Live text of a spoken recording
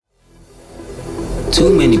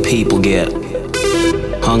Too many people get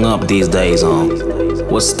hung up these days on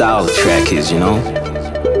what style the track is, you know?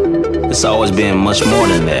 It's always been much more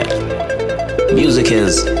than that. Music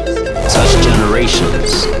has touched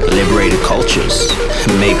generations, liberated cultures,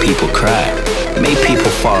 made people cry, made people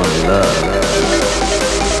fall in love.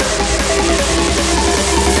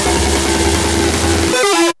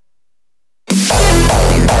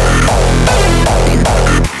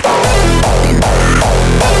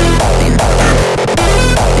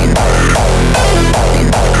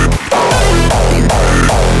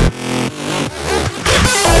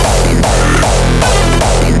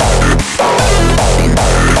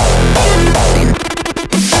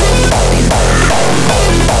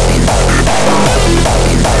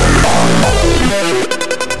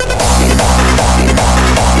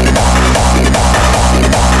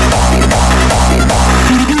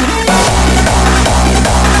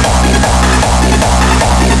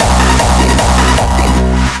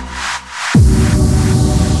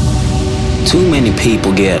 Too many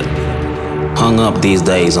people get hung up these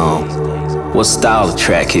days on what style the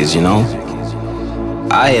track is, you know?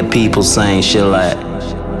 I hear people saying shit like,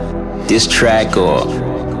 this track or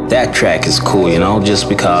that track is cool, you know, just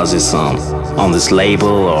because it's on this label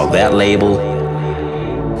or that label.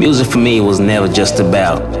 Music for me was never just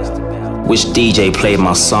about which DJ played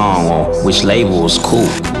my song or which label was cool.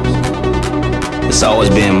 It's always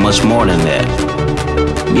been much more than that.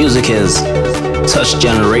 Music has touched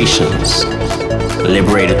generations,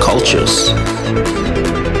 liberated cultures,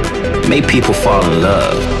 made people fall in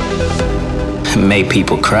love, made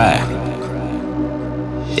people cry.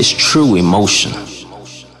 It's true emotion.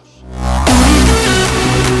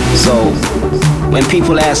 So, when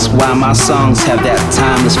people ask why my songs have that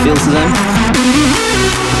timeless feel to them,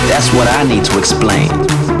 that's what I need to explain.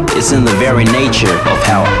 It's in the very nature of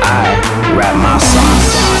how I rap my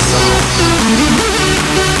songs.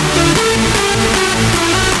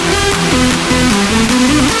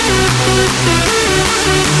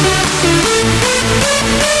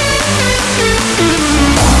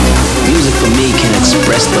 Music for me can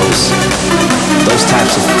express those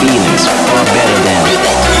types of feelings far better than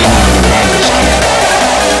any other language can.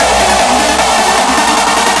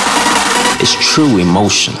 It's true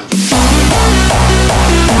emotion.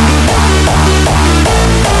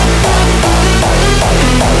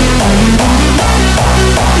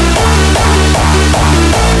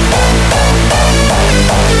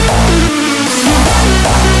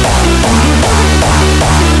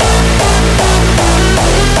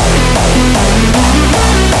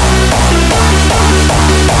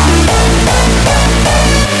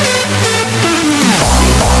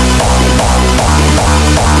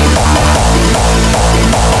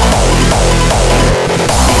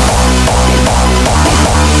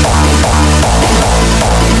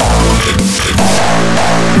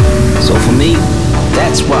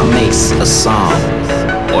 That's what makes a song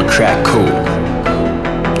or track cool,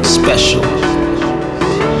 special.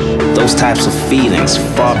 Those types of feelings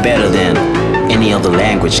far better than any other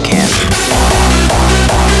language can.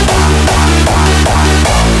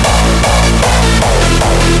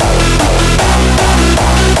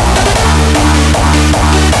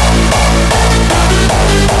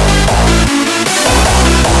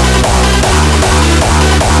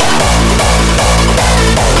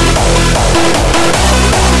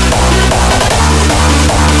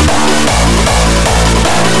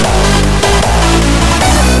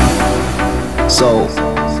 So,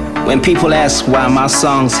 when people ask why my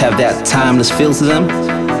songs have that timeless feel to them,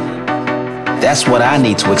 that's what I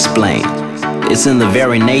need to explain. It's in the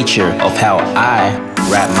very nature of how I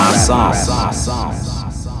rap my songs.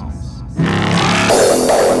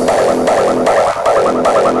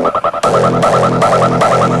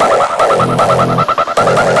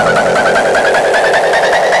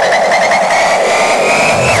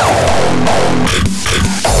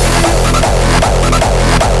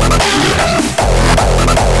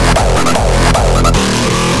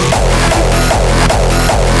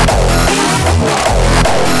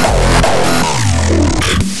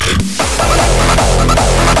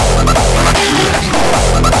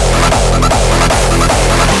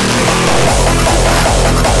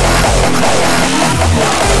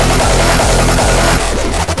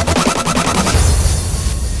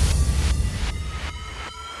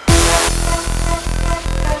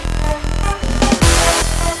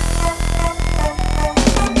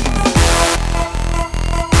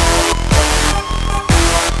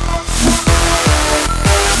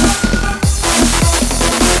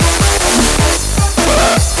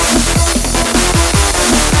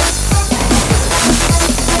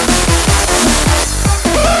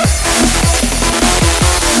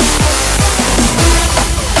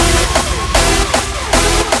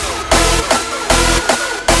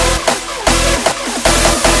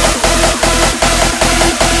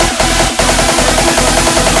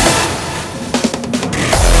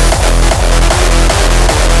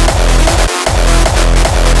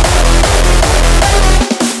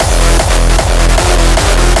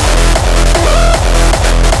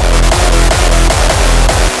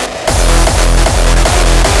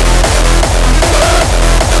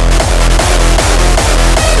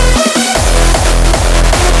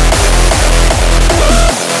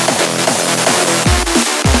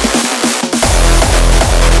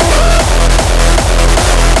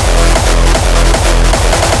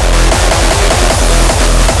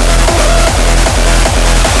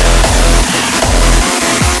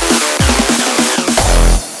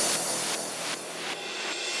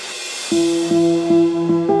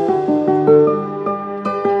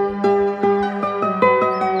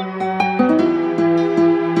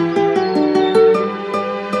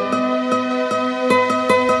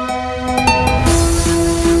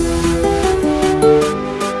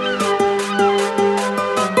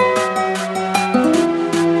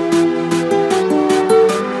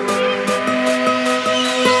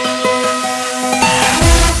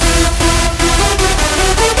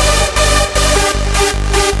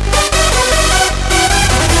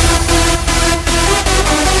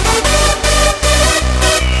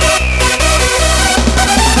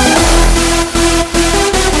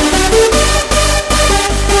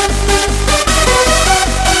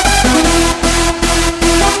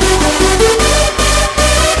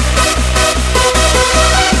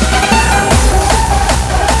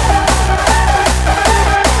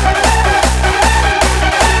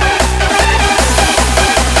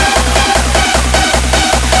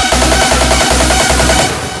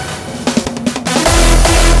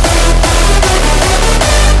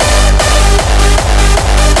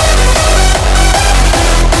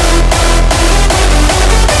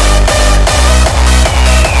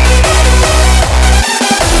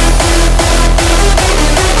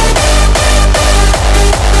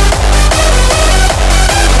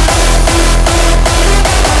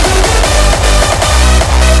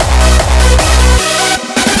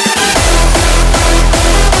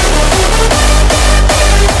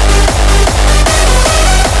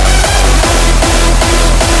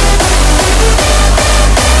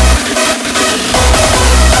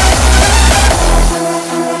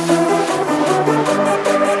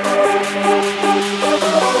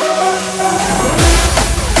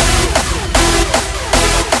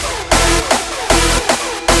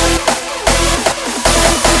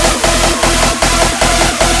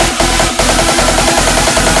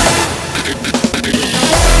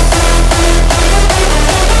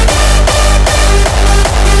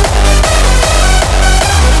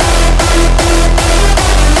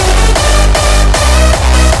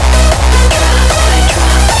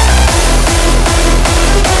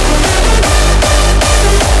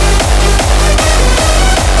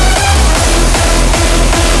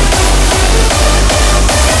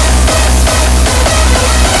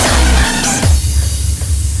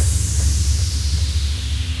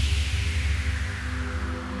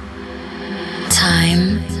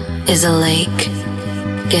 is a lake,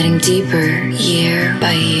 getting deeper year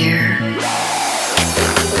by year.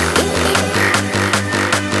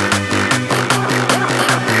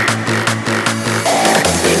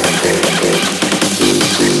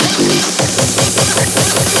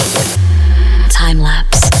 Time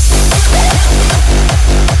lapse.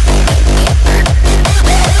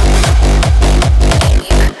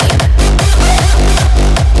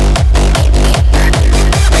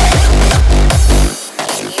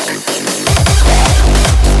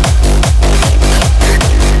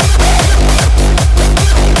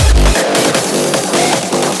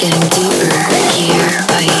 Getting deeper year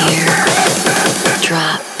by year,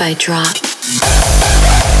 drop by drop.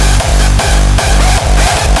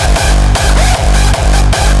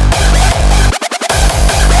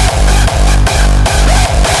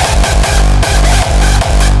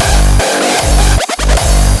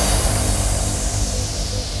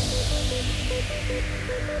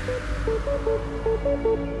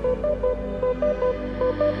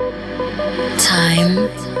 Time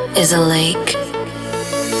is a lake,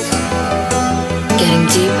 getting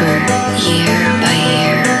deeper year by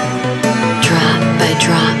year, drop by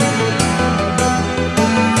drop.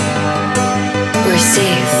 We're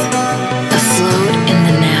safe, afloat in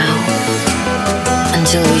the now,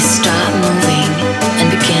 until we stop moving and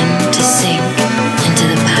begin to sink into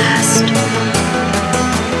the past.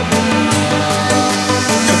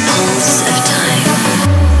 The pulse of time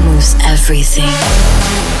moves everything.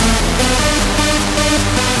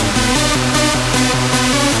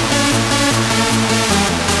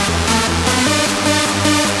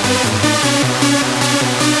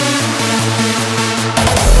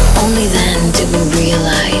 Only then did we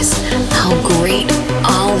realize how great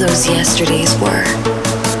all those yesterdays were,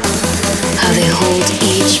 how they hold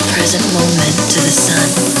each present moment to the sun.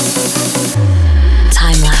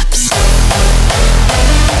 Time lapse.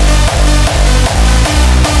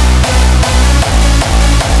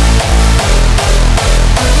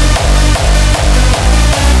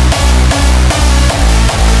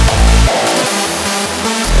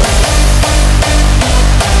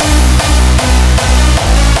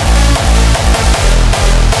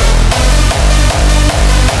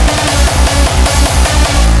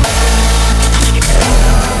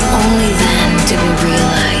 Only then did we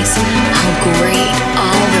realize how great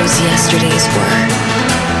all those yesterdays were,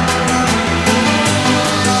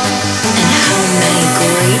 and how many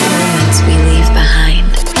great moments we leave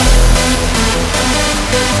behind.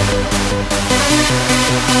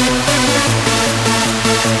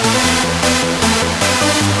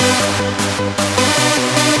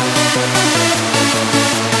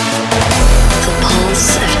 The pulse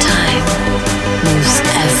of time moves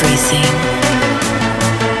everything.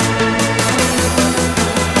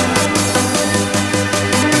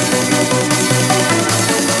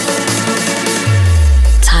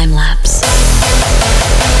 Time lapse.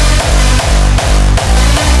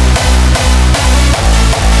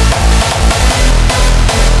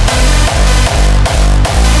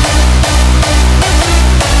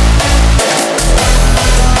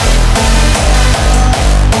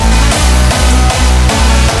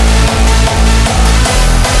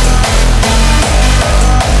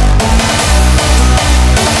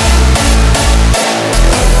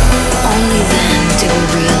 Only then did we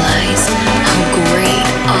realize how great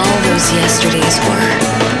all those yesterdays were,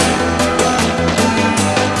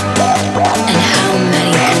 and how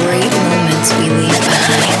many great moments we leave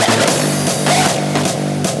behind.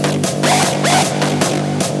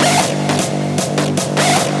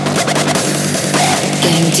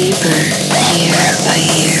 Getting deeper year by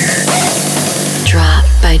year, drop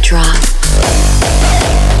by drop.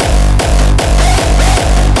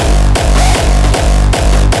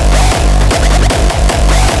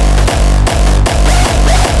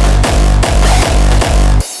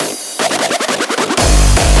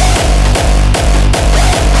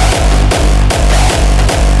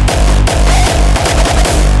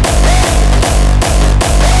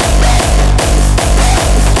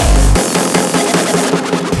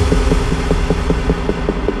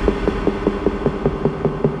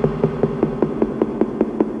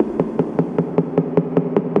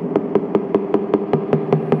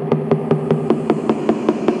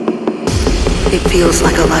 It feels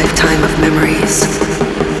like a lifetime of memories,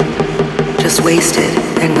 just wasted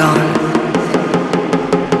and gone.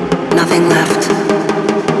 Nothing left.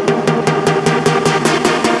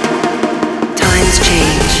 Times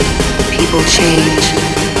change, people change,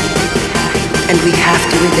 and we have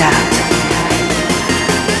to adapt.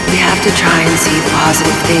 We have to try and see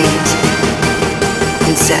positive things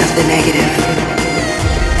instead of the negative.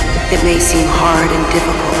 It may seem hard and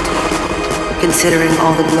difficult, considering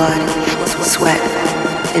all the blood, sweat,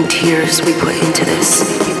 and tears we put into this.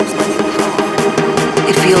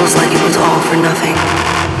 It feels like it was all for nothing.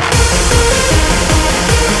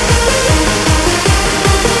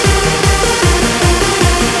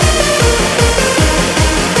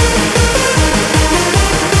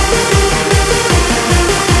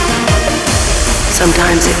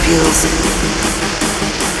 Sometimes it feels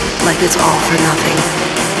like it's all for nothing.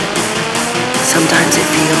 Sometimes it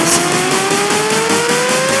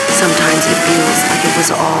feels like it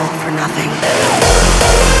was all for nothing.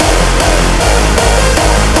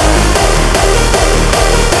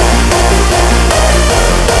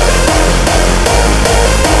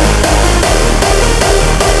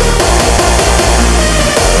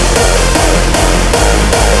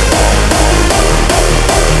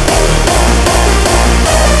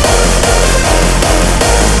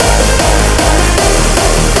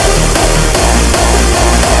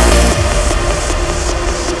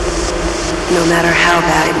 No matter how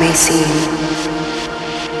bad it may seem,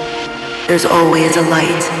 there's always a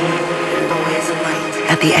light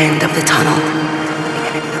at the end of the tunnel.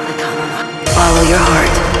 Follow your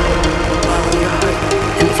heart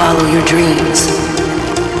and follow your dreams.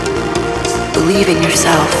 Believe in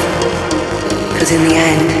yourself, because in the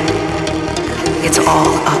end, it's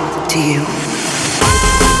all up to you.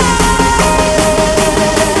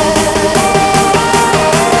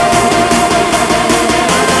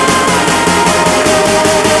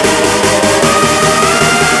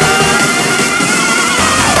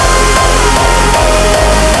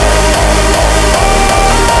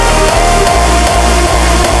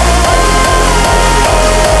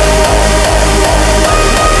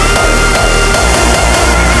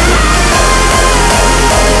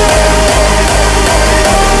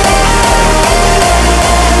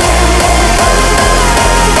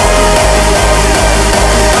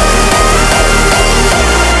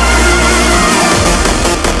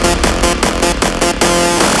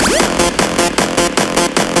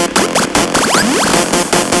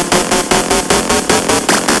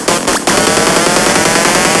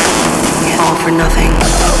 For nothing.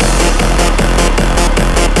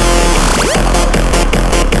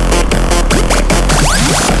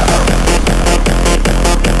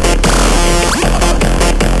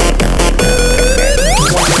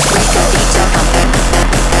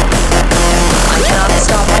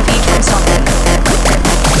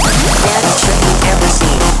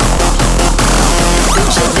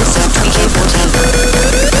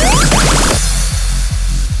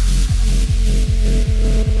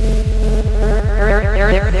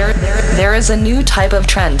 There is a new type of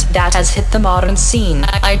trend that has hit the modern scene.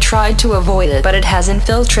 I tried to avoid it, but it has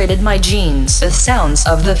infiltrated my genes. The sounds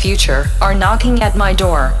of the future are knocking at my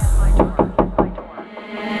door.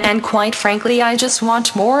 And quite frankly, I just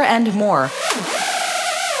want more and more.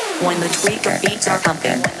 When the tweaker beats are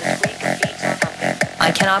pumping,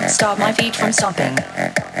 I cannot stop my feet from stomping.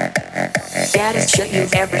 Baddest shit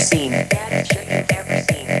you've ever seen.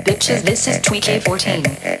 Bitches, this is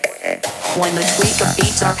TweakA14. When the tweaker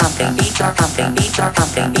beats are pumping, beats are pumping, beats are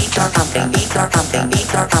pumping, beats are pumping, beats are pumping,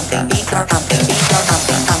 beats are pumping, beats are pumping, beats are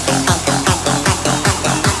pumping, pumping, pumping, pumping.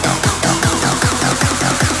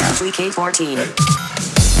 TweakA14.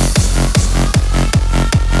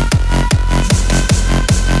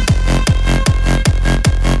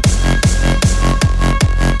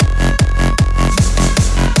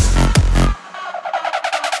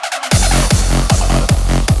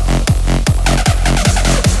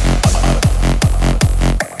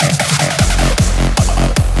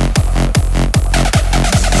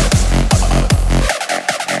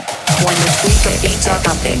 Beats are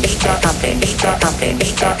pumping, beats are pumping, beats are pumping,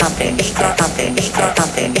 beats are pumping, beats are pumping, beats are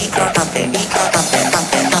pumping, beats are pumping, beats are pumping,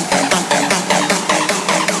 pumping, pumping, pumping, pumping, pumping.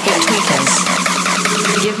 Hey tweakers,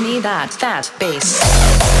 give me that fat bass.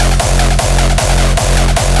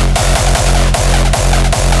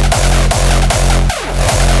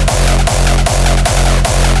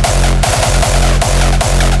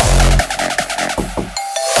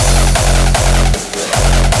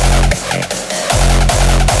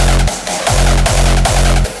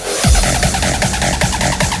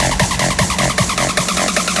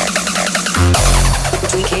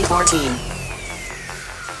 TweakA14.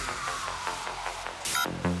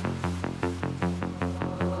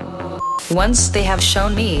 Once they have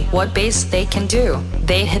shown me what bass they can do,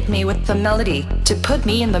 they hit me with the melody to put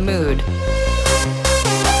me in the mood.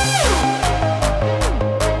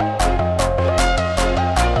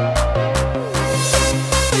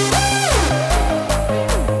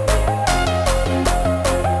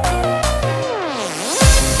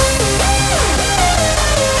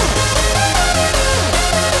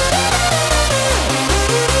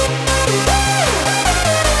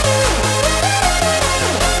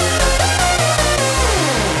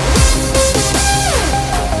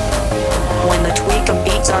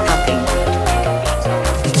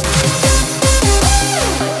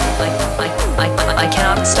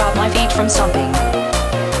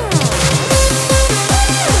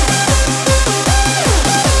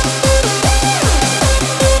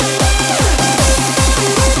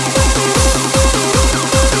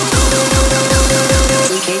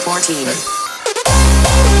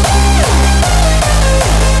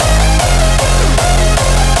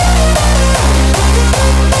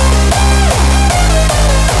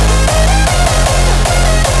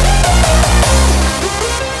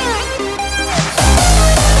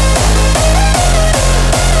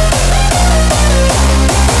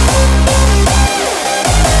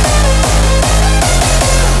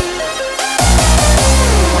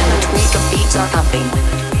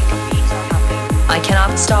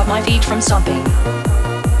 my feet from stomping.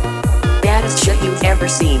 Baddest shit you've ever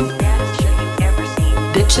seen.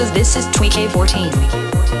 Bitches, this is TweeK14.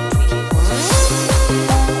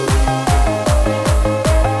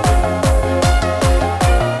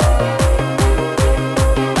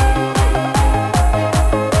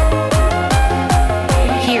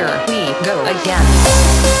 Here we go again.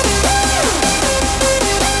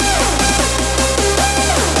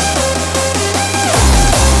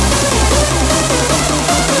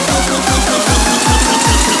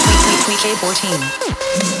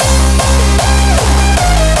 TweeK14.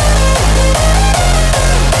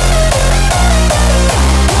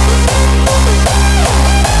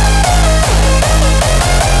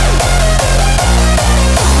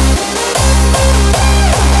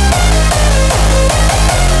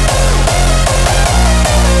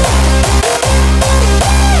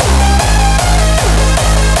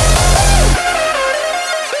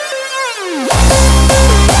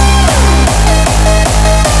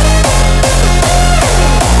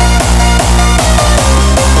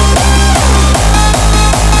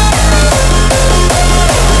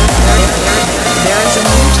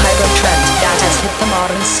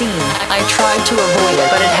 I tried to avoid it,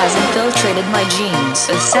 but it has infiltrated my genes.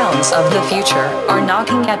 The sounds of the future are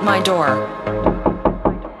knocking at my door.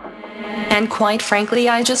 And quite frankly,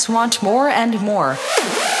 I just want more and more.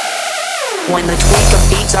 When the tweak of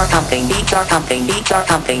beats are pumping, beats are pumping, beats are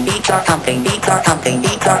pumping, beats are pumping, beats are pumping,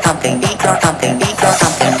 beats are pumping, beats are pumping, beats are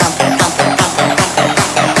pumping, pumping, pumping, pumping, pumping,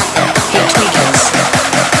 pumping, pumping. Hey tweakers,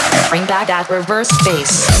 bring back that reverse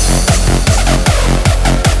bass.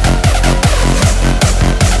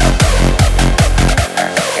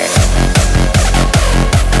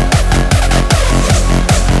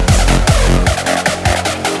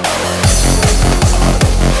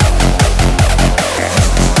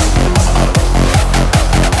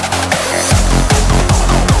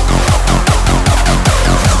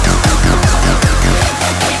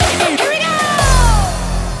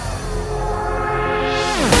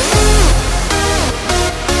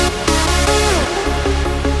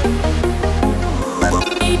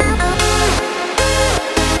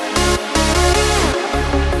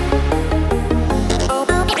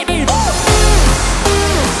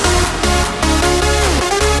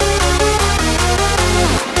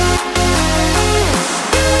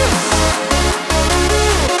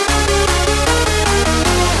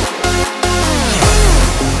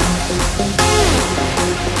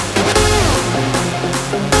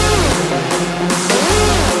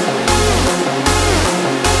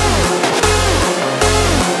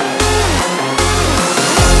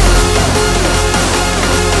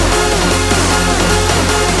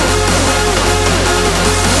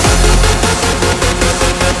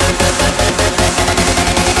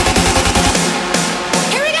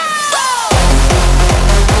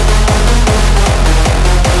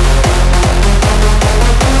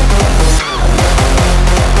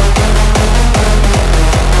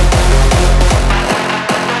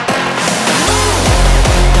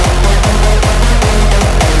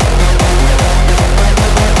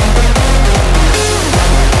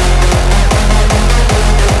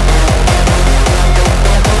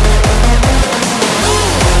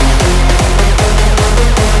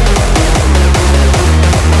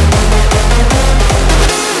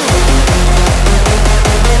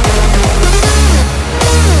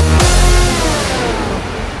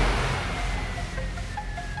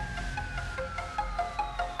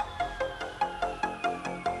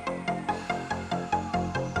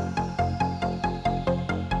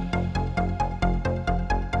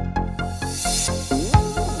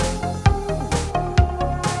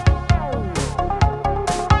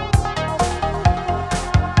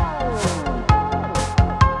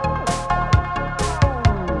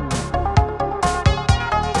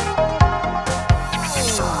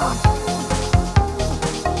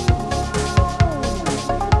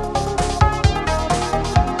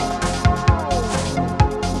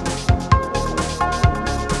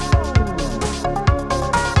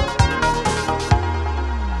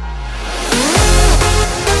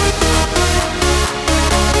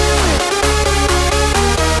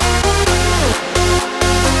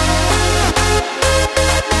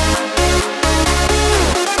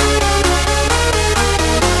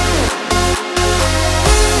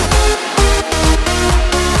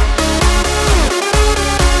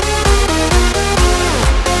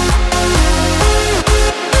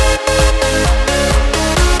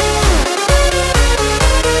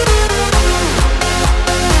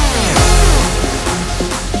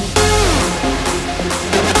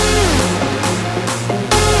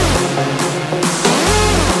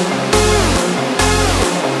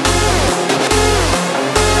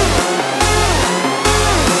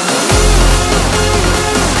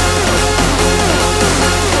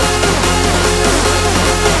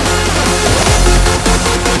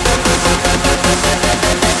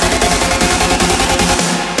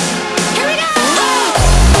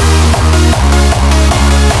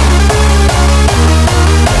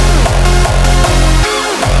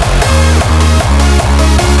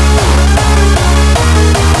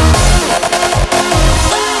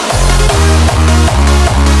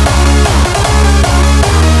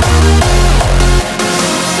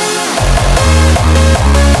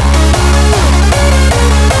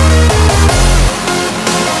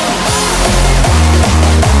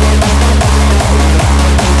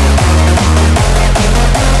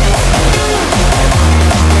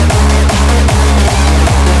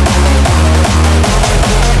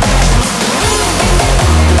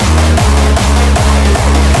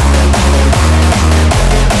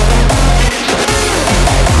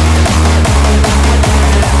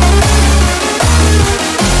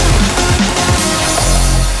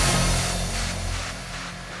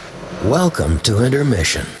 Welcome to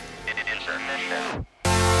Intermission.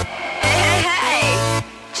 Hey,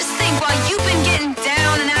 just think while you've been getting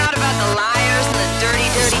down and out about the liars and the dirty,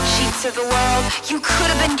 dirty cheats of the world, you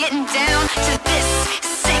could have been getting down to this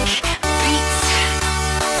sick beat.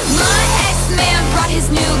 My ex-man brought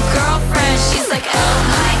his new girlfriend. She's like, oh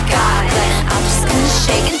my god, but I'm just gonna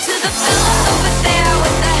shake into the fella over there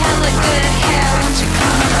with the hella good hair. Won't you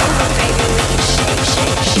come over, baby? We can shake,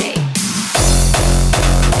 shake, shake.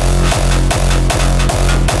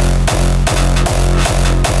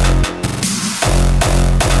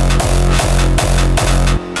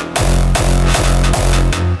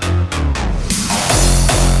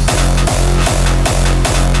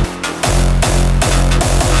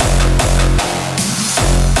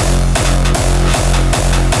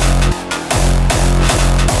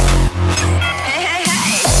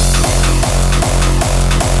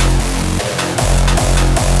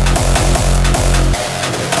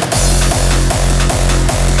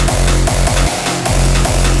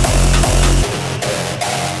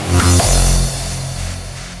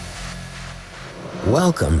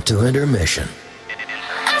 Welcome to Intermission.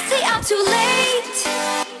 I stay out too late.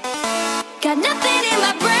 Got nothing in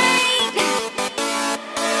my brain.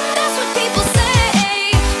 That's what people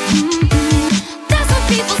say. That's what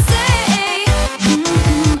people say.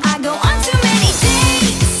 I go on too many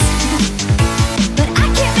dates, but I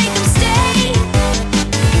can't make them stay.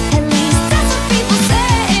 At least that's what people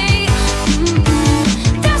say.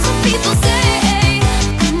 That's what people say.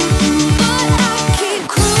 But I keep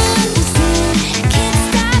cruising. Can't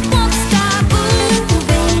stop, won't stop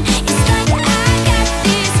moving. It's like I got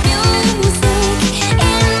this music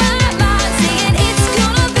in my mind saying it's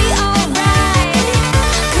gonna be alright.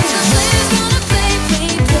 'Cause the player's gonna play,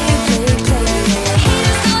 play, play, play, play. The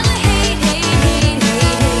haters gonna hate, hate, hate,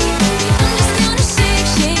 hate, hate. I'm just gonna shake,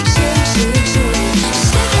 shake, shake, shake, shake.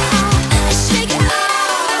 Shake it off, shake it off.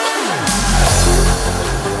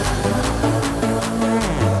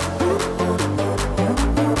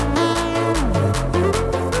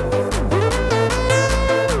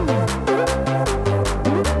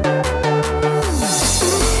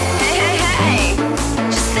 Hey,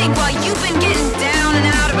 just think while you've been getting down and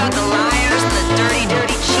out about the liars and the dirty,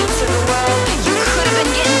 dirty cheats of the world, you could have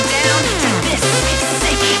been getting down to this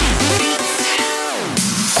sick beat.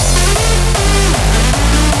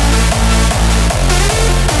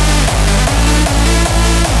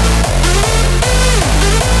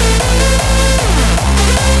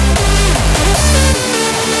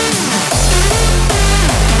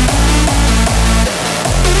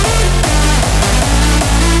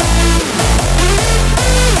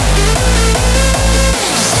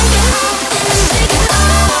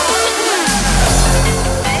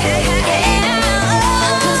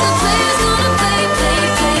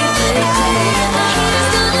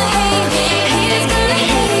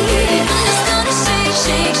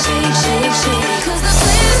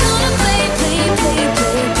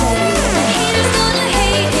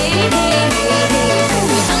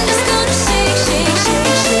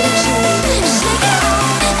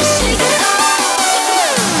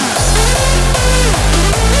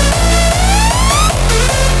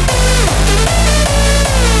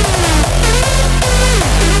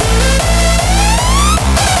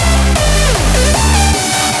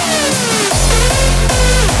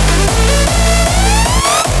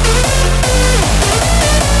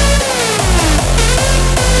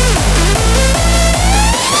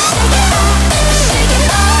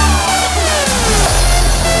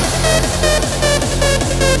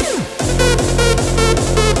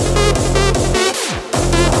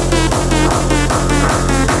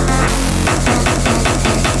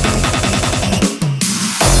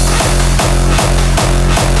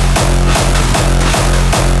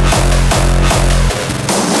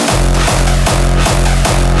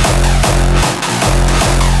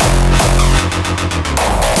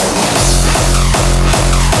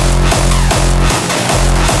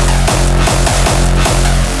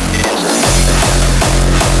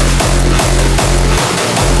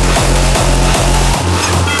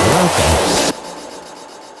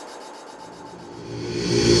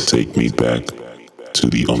 Take me back to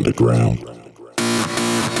the underground.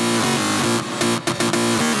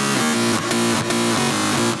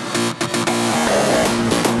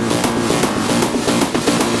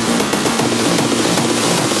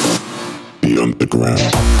 The underground.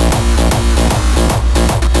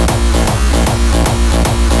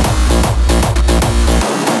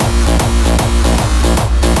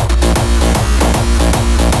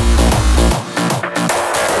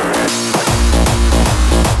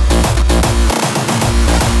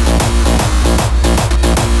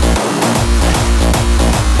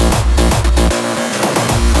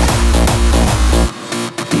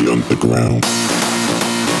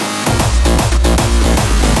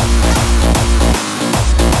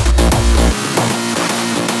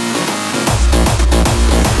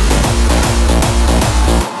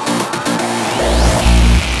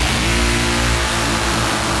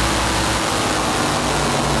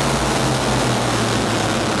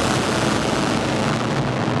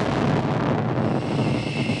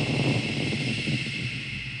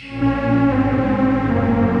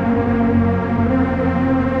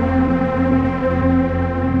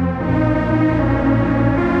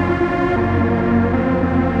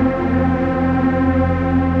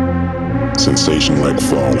 Sensation like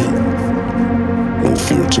falling, no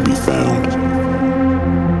fear to be found.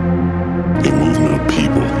 A movement of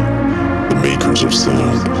people, the makers of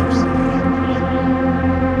sound.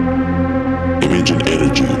 Image and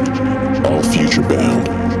energy, all future bound.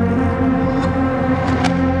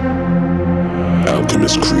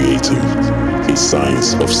 Alchemists creating a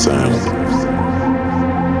science of sound.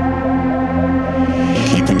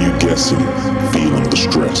 Keeping you guessing, feeling the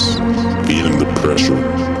stress, feeling the pressure,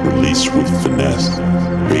 released with finesse.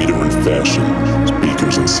 Vader in fashion,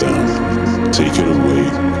 speakers and sound. Take it away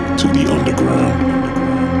to the underground.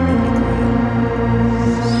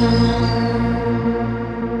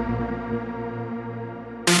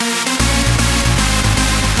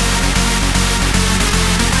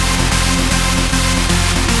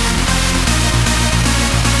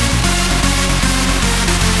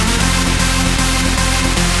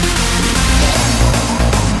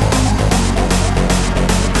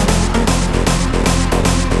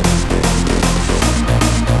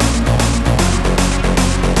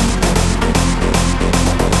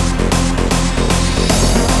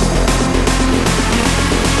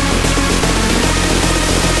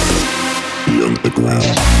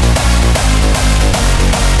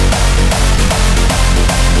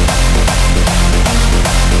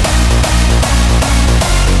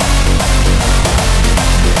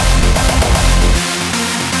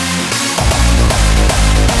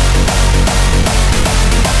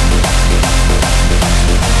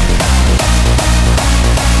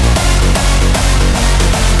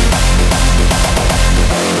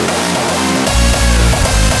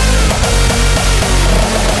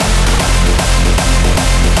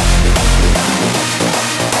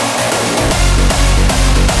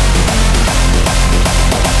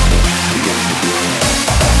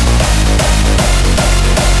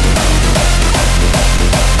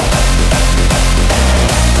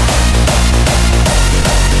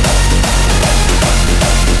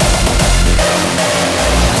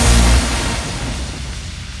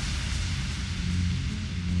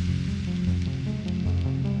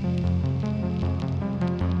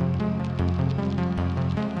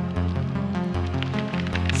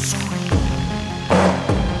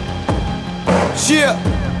 Yeah.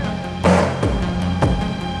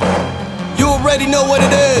 You already know what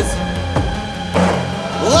it is.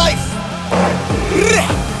 Life.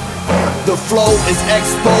 The flow is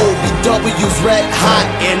expo, BW's red hot,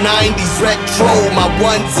 and 90s retro. My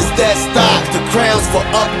ones is that stock, the crowns for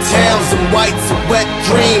uptowns and whites a wet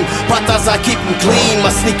dream. Patas I keep them clean,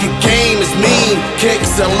 my sneaker game is mean.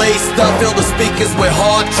 Kicks are laced up, fill the speakers with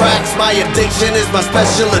hard tracks. My addiction is my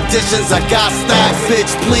special editions, I got stacks.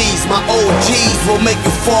 Bitch please, my OGs will make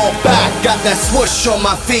you fall back. Got that swoosh on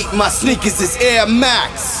my feet, my sneakers is Air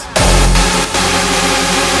Max.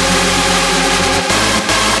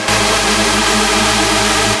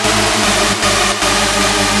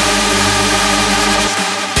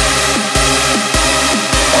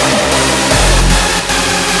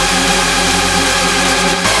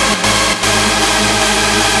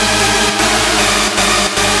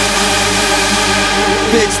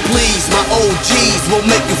 Bitch please, my OGs will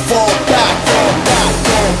make you fall back. Fall back,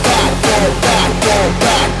 fall back, fall back, fall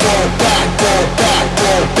back, fall back, fall back, fall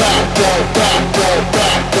back, fall back, fall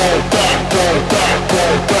back, fall back, fall back, fall back, fall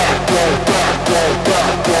back,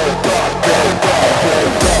 fall back, fall back,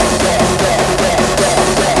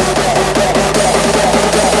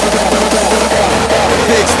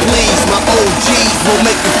 bitch please, my OGs will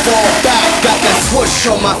make you fall back. Got that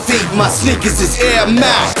swoosh on my feet, my sneakers is Air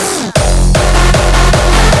Max.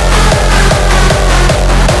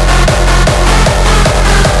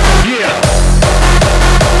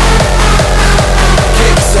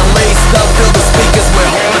 Fill the speakers with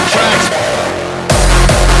hard tracks.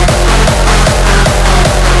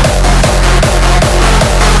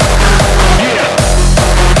 Yeah.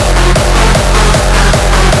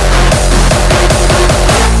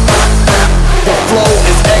 The flow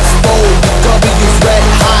is expo, W's red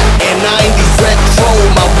hot and 90s retro.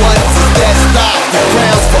 My ones is that stock, the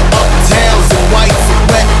crowns for uptowns and whites and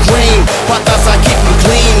wet green. Patas I keep them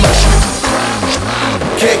clean.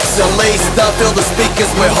 Kicks are laced up, fill the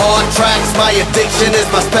speakers with hard tracks. My addiction is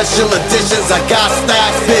my special editions, I got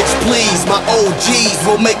stacks. Bitch please, my OGs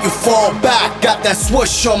will make you fall back. Got that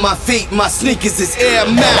swoosh on my feet, my sneakers is Air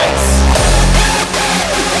Max.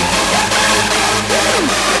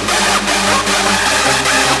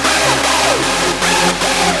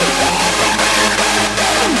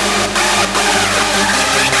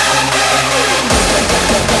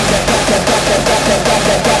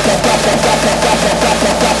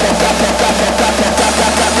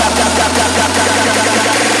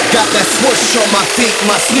 Got that swoosh on my feet,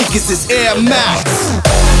 my sneakers is Air Max.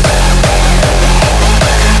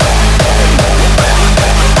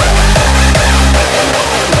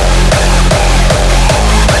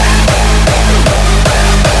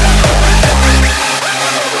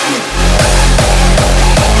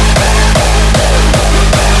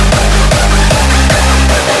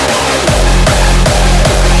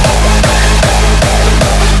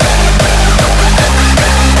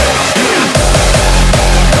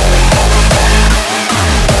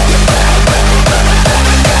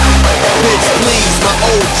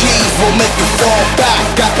 OGs will make you fall back.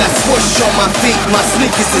 Got that swoosh on my feet, my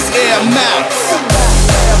sneakers is Air Max.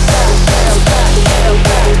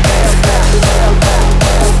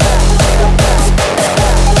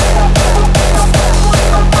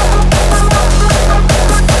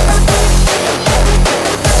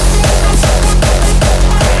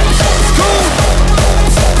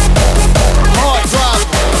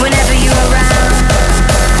 Whenever you're around,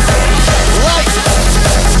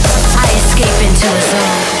 I escape into a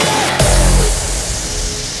zone.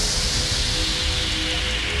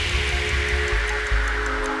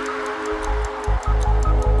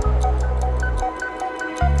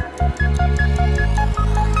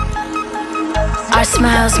 Our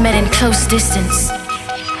smiles met in close distance.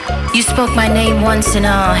 You spoke my name once and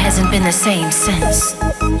all hasn't been the same since.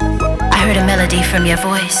 I heard a melody from your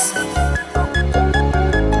voice.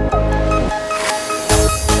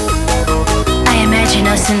 I imagine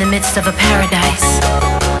us in the midst of a paradise,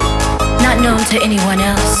 not known to anyone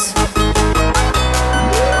else.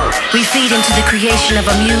 We feed into the creation of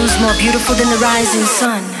a muse more beautiful than the rising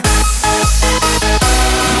sun.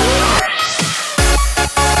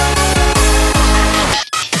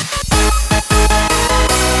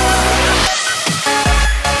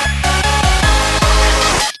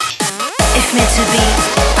 Meant to be,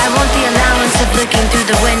 I want the allowance of looking through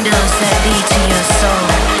the windows that lead to your soul.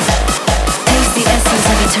 Taste the essence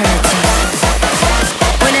of eternity.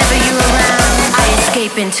 Whenever you're around, I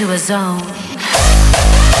escape into a zone.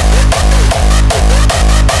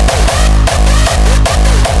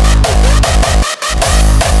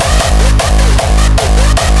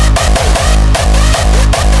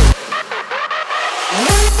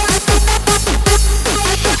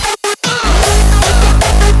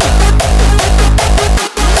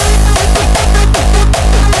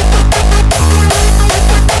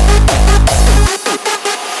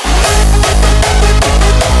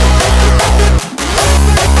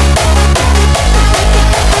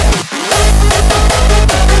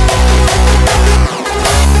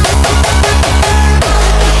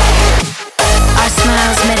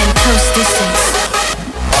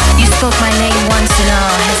 Spoke my name once and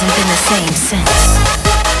all hasn't been the same since.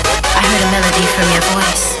 I heard a melody from your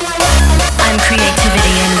voice. I'm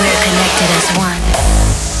creativity and we're connected as one.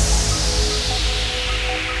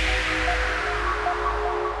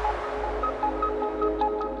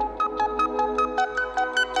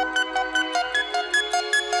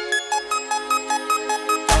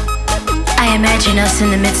 I imagine us in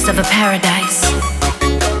the midst of a paradise,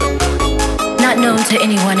 not known to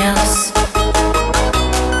anyone else.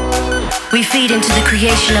 We feed into the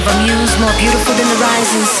creation of a muse more beautiful than the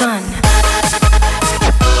rising sun.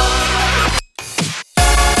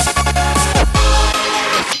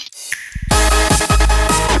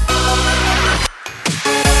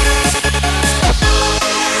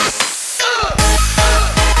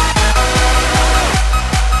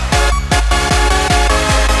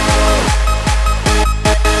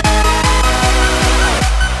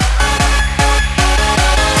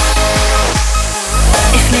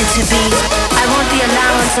 To be, I want the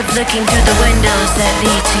allowance of looking through the windows that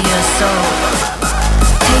lead to your soul.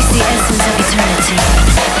 Taste the essence of eternity.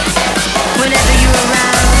 Whenever you're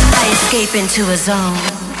around, I escape into a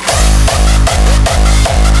zone.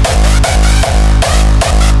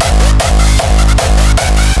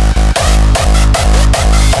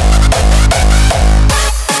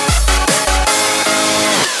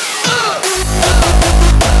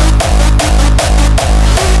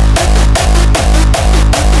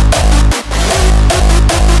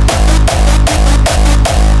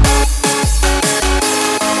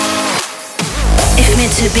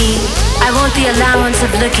 To be, I want the allowance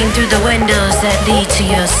of looking through the windows that lead to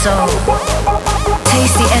your soul.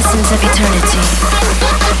 Taste the essence of eternity.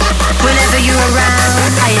 Whenever you're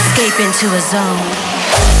around, I escape into a zone.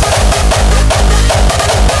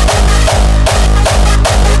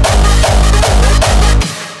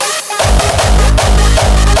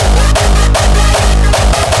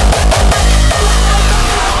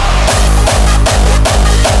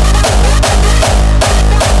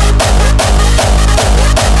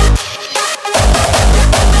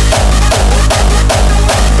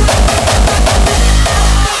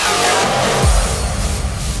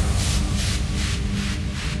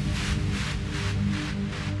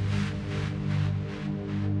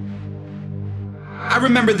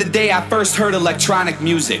 remember the day I first heard electronic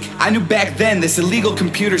music. I knew back then this illegal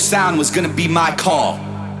computer sound was gonna be my call.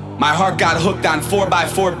 My heart got hooked on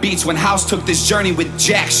 4x4 beats when House took this journey with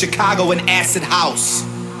Jack, Chicago, and Acid House.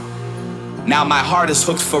 Now my heart is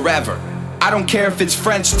hooked forever. I don't care if it's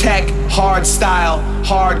French tech, hard style,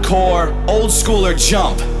 hardcore, old school, or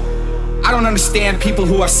jump. I don't understand people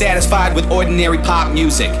who are satisfied with ordinary pop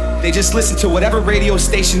music. They just listen to whatever radio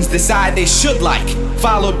stations decide they should like,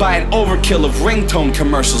 followed by an overkill of ringtone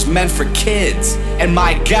commercials meant for kids. And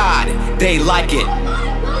my God, they like it.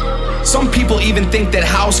 Some people even think that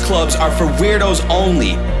house clubs are for weirdos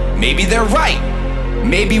only. Maybe they're right.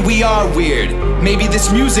 Maybe we are weird. Maybe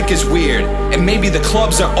this music is weird. And maybe the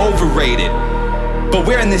clubs are overrated. But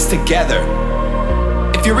we're in this together.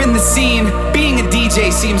 If you're in the scene, being a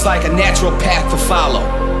DJ seems like a natural path to follow.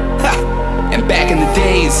 And back in the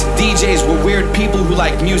days, DJs were weird people who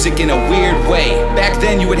liked music in a weird way. Back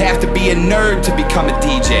then you would have to be a nerd to become a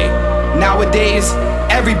DJ. Nowadays,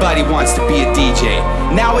 everybody wants to be a DJ.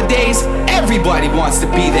 Nowadays, everybody wants to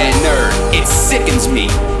be that nerd. It sickens me.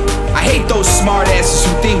 I hate those smartasses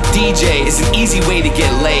who think DJ is an easy way to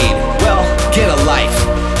get laid. Well, get a life.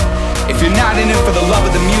 If you're not in it for the love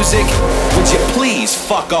of the music, would you please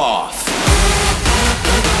fuck off?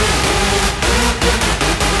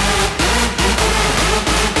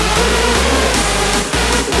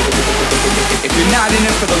 If you're not in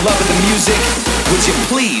it for the love of the music, would you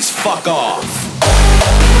please fuck off?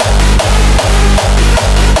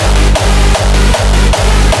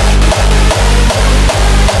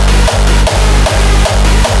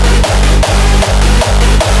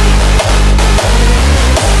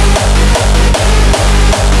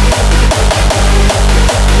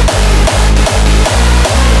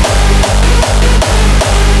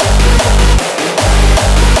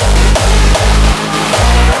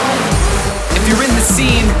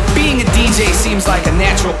 Being a DJ seems like a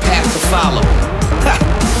natural path to follow.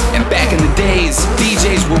 And back in the days,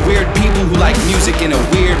 DJs were weird people who like music in a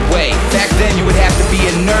weird way. Back then you would have to be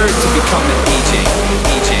a nerd to become a DJ.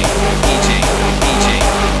 DJ, DJ, DJ,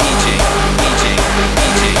 DJ, DJ,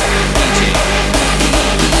 DJ, DJ.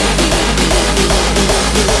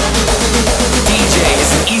 DJ is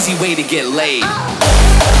an easy way to get laid.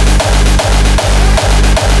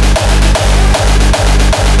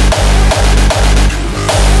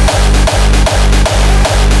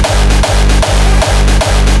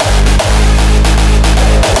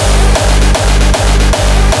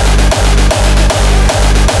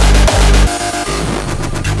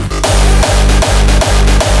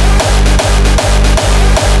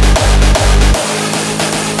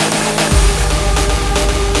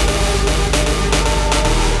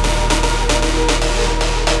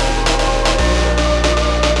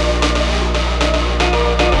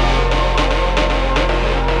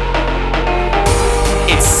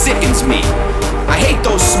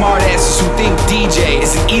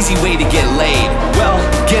 Easy way to get laid. Well,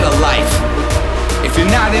 get a life. If you're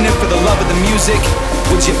not in it for the love of the music,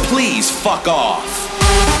 would you please fuck off?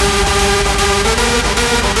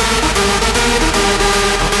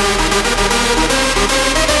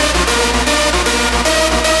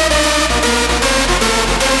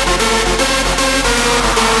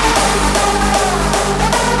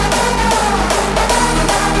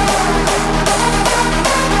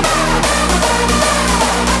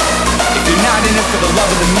 For the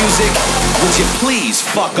love of the music, would you please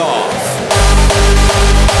fuck off?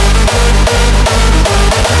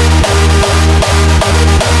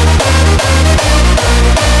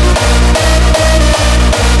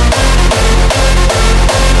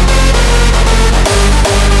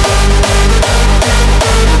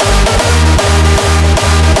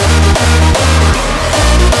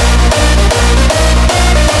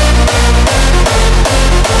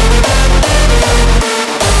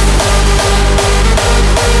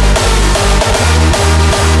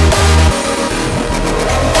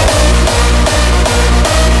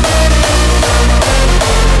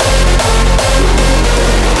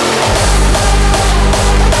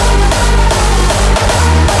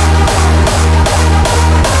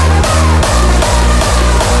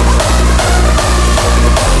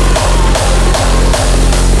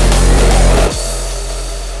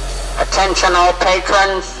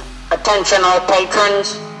 Attention all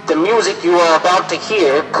patrons, the music you are about to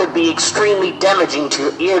hear could be extremely damaging to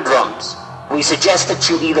your eardrums. We suggest that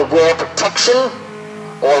you either wear protection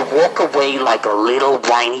or walk away like a little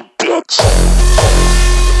whiny bitch.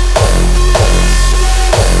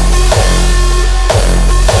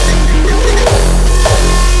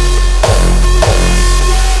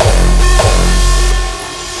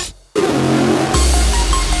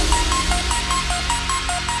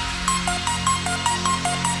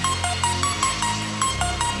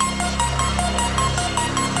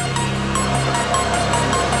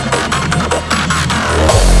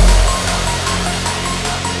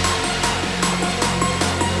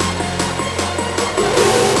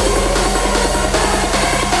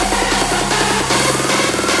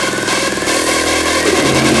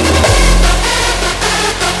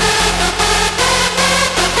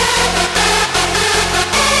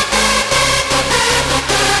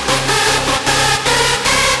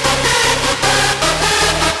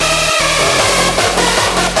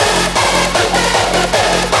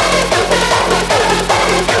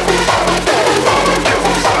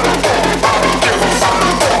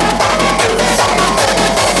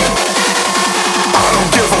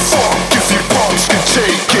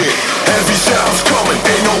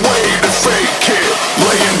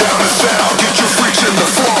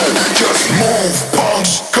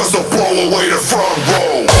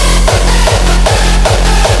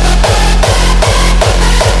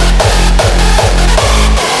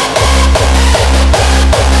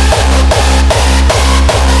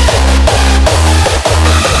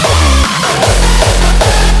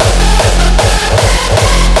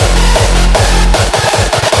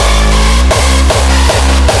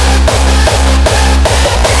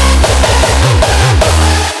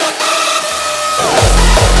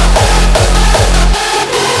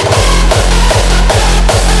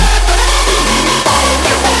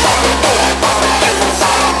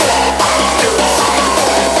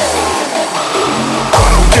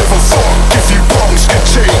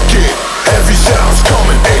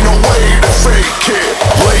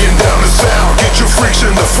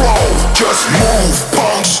 Just move,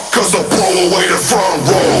 punks, cause I'll blow away the front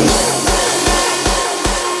row.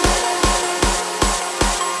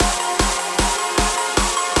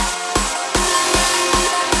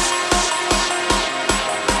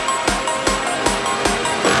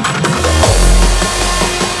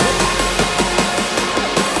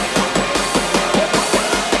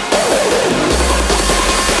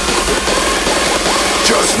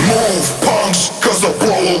 Move, punks, cause I'll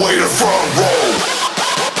blow away the front row.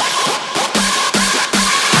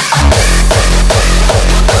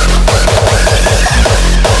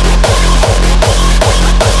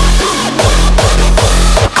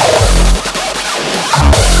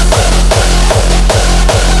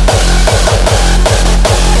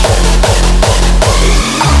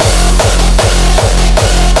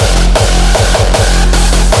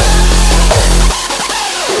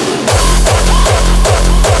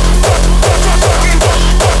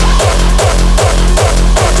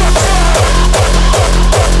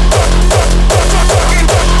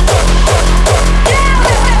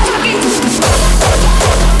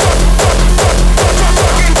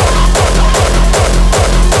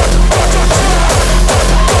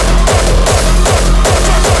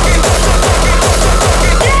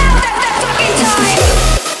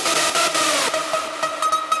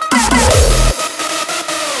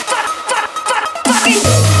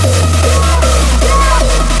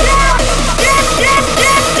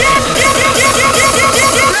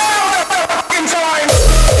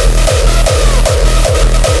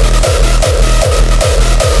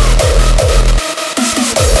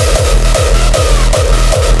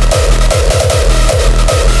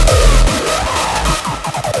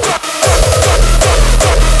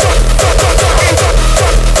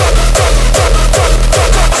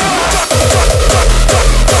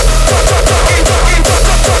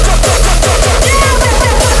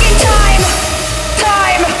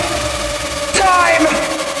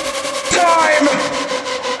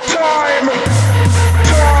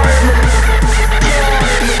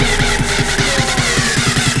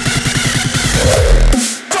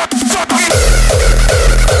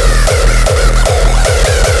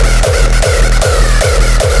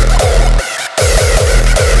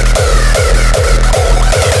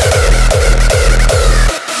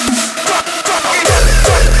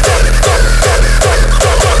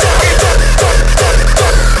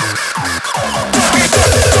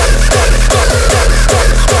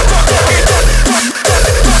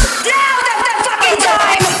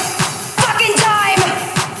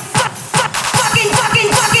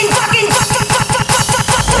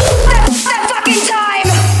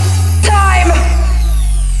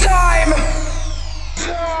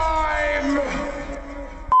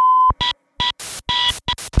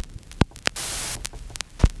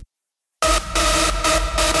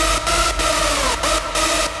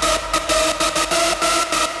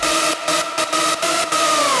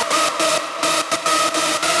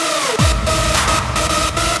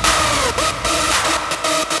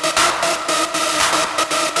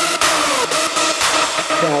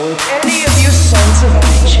 Any of you sons of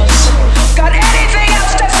bitches got anything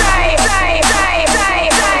else to say?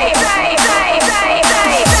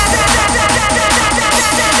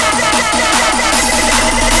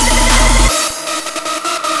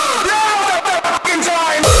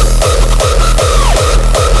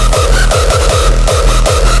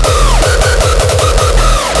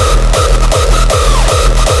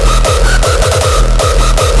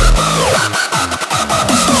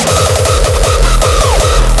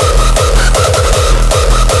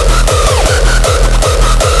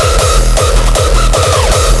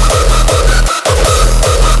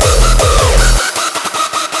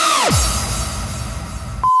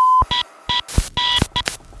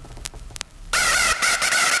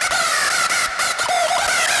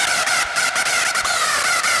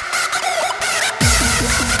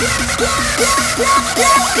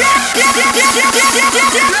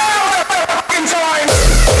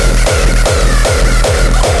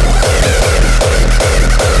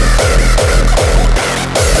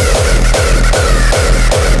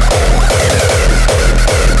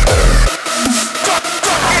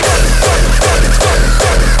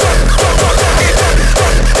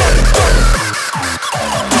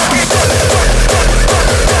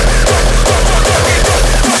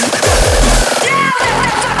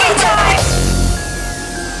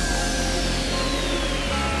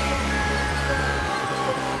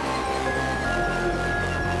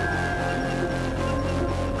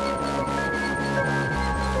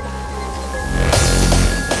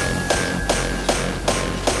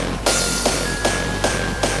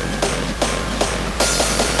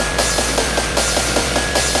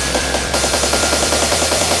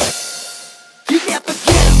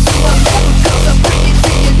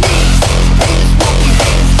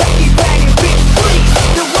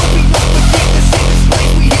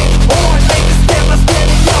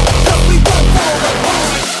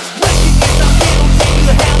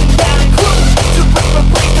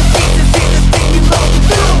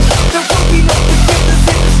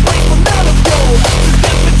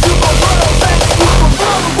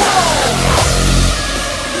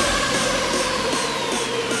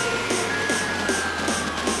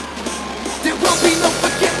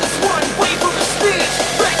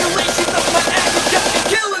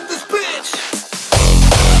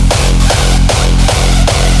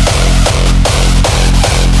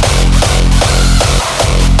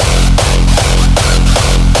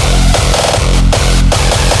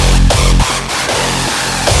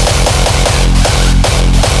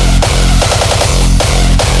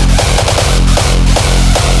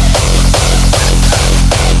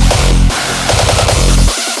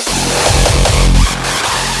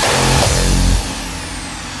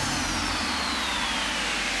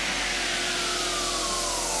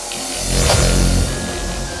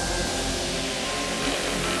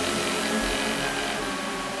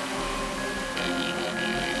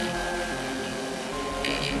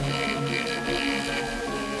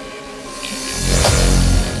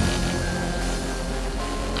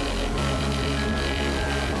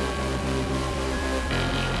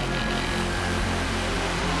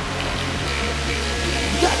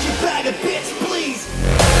 faggot bitch, please.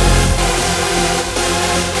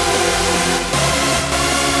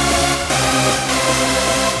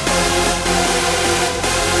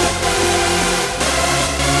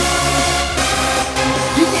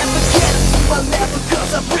 You never get it to my level,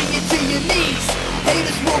 cause I bring it to your knees.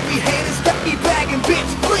 Haters will be haters.